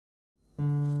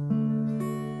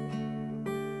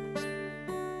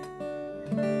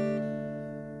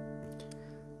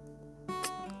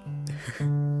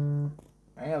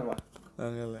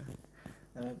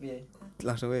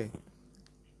Langsung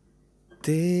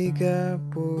 30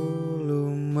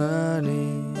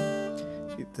 menit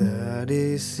kita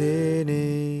di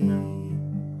sini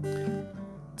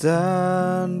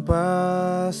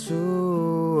tanpa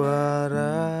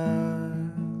suara,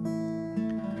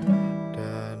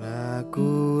 dan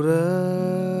aku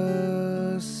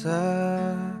resah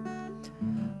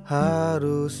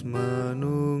harus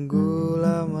menunggu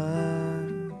lama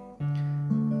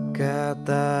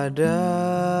kata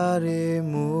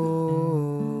darimu.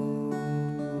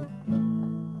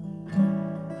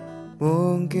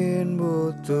 Mungkin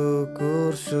butuh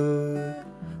kursus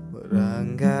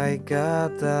merangkai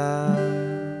kata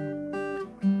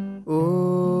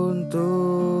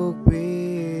untuk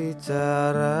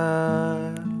bicara,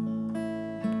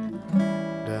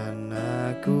 dan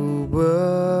aku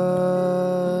benci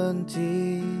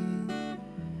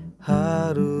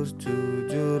harus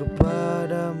jujur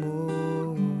padamu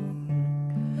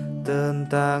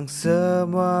tentang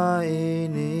semua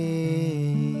ini.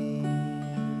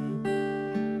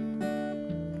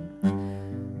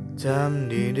 Jam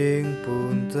dinding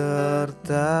pun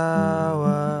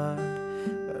tertawa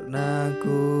karena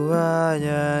ku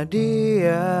hanya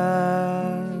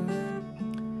diam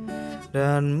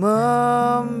dan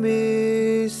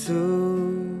membisu.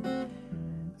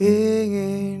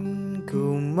 Ingin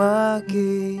ku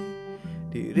maki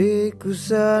diriku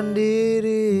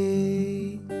sendiri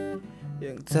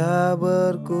yang tak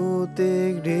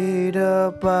berkutik di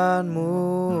depanmu.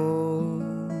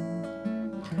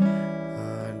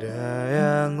 Ada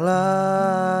yang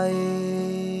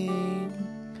lain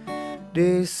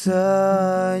di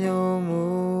senyummu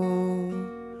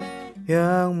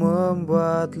yang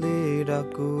membuat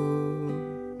lidahku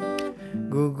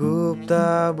gugup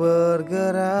tak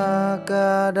bergerak.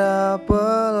 Ada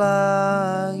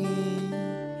pelangi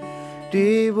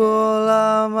di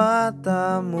bola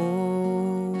matamu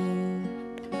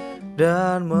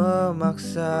dan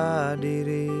memaksa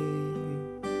diri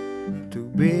untuk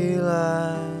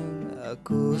bilang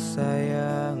aku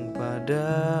sayang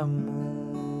padamu.